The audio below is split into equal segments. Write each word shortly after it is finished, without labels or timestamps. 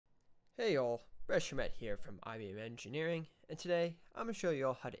Hey y'all, brett.scharmett here from IBM Engineering, and today I'm going to show you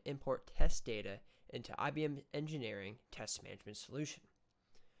all how to import test data into IBM Engineering Test Management solution.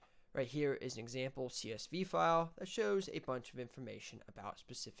 Right here is an example CSV file that shows a bunch of information about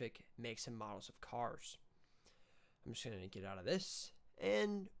specific makes and models of cars. I'm just going to get out of this,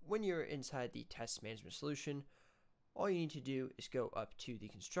 and when you're inside the Test Management solution, all you need to do is go up to the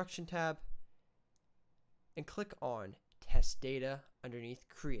Construction tab and click on Test Data underneath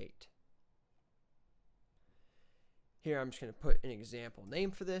Create. Here I'm just going to put an example name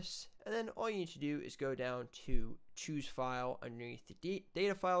for this, and then all you need to do is go down to Choose File underneath the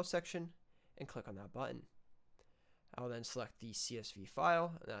Data File section and click on that button. I'll then select the CSV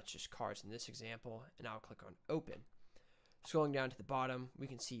file, and that's just cars in this example, and I'll click on Open. Scrolling down to the bottom, we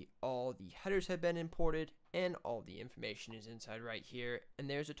can see all the headers have been imported, and all the information is inside right here, and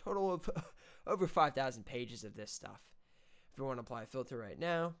there's a total of over 5,000 pages of this stuff. If we want to apply a filter right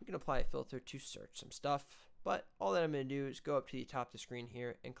now, we can apply a filter to search some stuff. But all that I'm going to do is go up to the top of the screen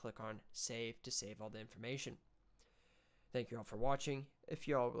here and click on Save to save all the information. Thank you all for watching. If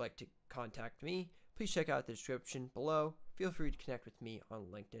you all would like to contact me, please check out the description below. Feel free to connect with me on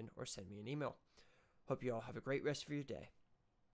LinkedIn or send me an email. Hope you all have a great rest of your day.